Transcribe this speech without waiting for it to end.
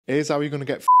Here's how you're going to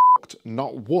get f***ed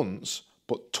not once,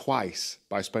 but twice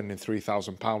by spending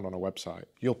 £3,000 on a website.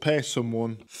 You'll pay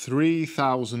someone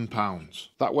 £3,000.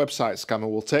 That website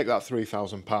scammer will take that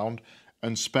 £3,000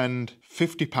 and spend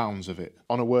 £50 of it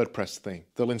on a WordPress theme.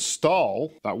 They'll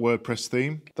install that WordPress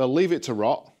theme, they'll leave it to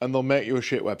rot, and they'll make you a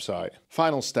shit website.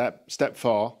 Final step, step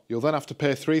 4, you'll then have to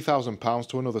pay £3,000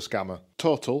 to another scammer.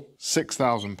 Total,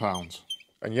 £6,000.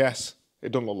 And yes,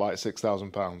 it doesn't look like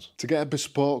 £6,000. To get a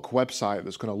bespoke website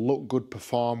that's going to look good,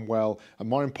 perform well, and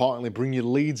more importantly, bring you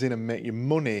leads in and make you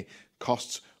money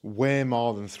costs way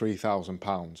more than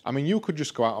 £3,000. I mean, you could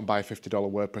just go out and buy a $50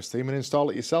 WordPress theme and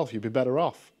install it yourself. You'd be better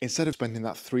off. Instead of spending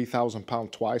that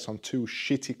 £3,000 twice on 2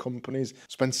 shitty companies,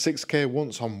 spend £6K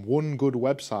once on one good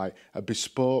website, a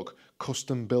bespoke,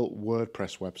 custom-built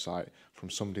WordPress website from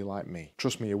somebody like me.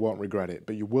 Trust me, you won't regret it,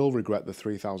 but you will regret the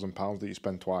 £3,000 that you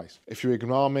spend twice. If you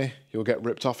ignore me, you'll get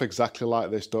ripped off exactly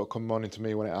like this. Don't come moaning to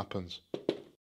me when it happens.